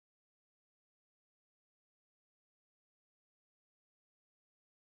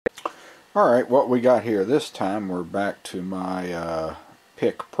Alright, what we got here this time, we're back to my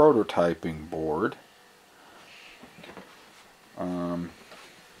PIC prototyping board.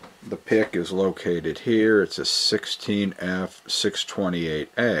 The PIC is located here. It's a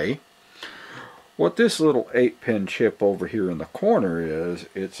 16F628A. What this little 8-pin chip over here in the corner is,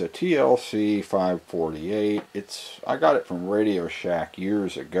 it's a TLC 548. I got it from Radio Shack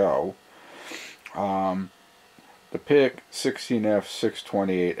years ago. The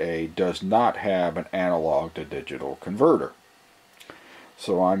PIC16F628A does not have an analog to digital converter.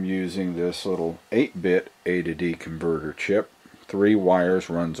 So I'm using this little 8-bit A to D converter chip. 3 wires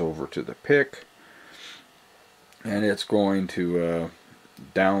runs over to the PIC, and it's going to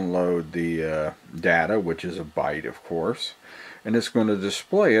download the data, which is a byte of course, and it's going to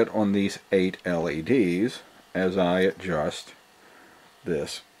display it on these 8 LEDs as I adjust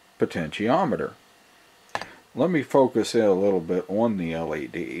this potentiometer. Let me focus in a little bit on the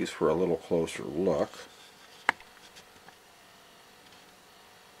LEDs for a little closer look.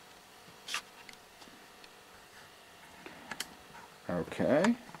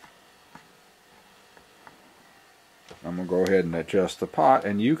 Okay. I'm going to go ahead and adjust the pot,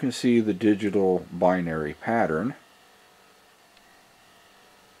 and you can see the digital binary pattern.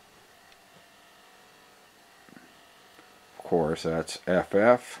 Of course, that's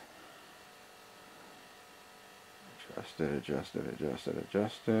FF. Adjust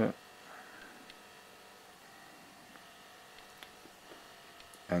it.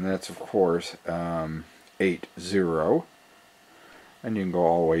 And that's of course 8, 0. And you can go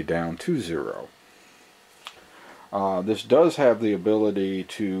all the way down to 0. This does have the ability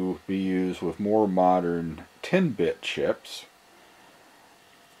to be used with more modern 10-bit chips.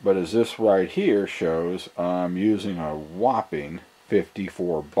 But as this right here shows, I'm using a whopping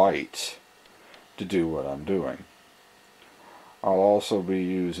 54 bytes to do what I'm doing. I'll also be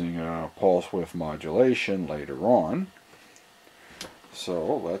using pulse width modulation later on.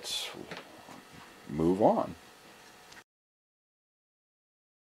 So let's move on.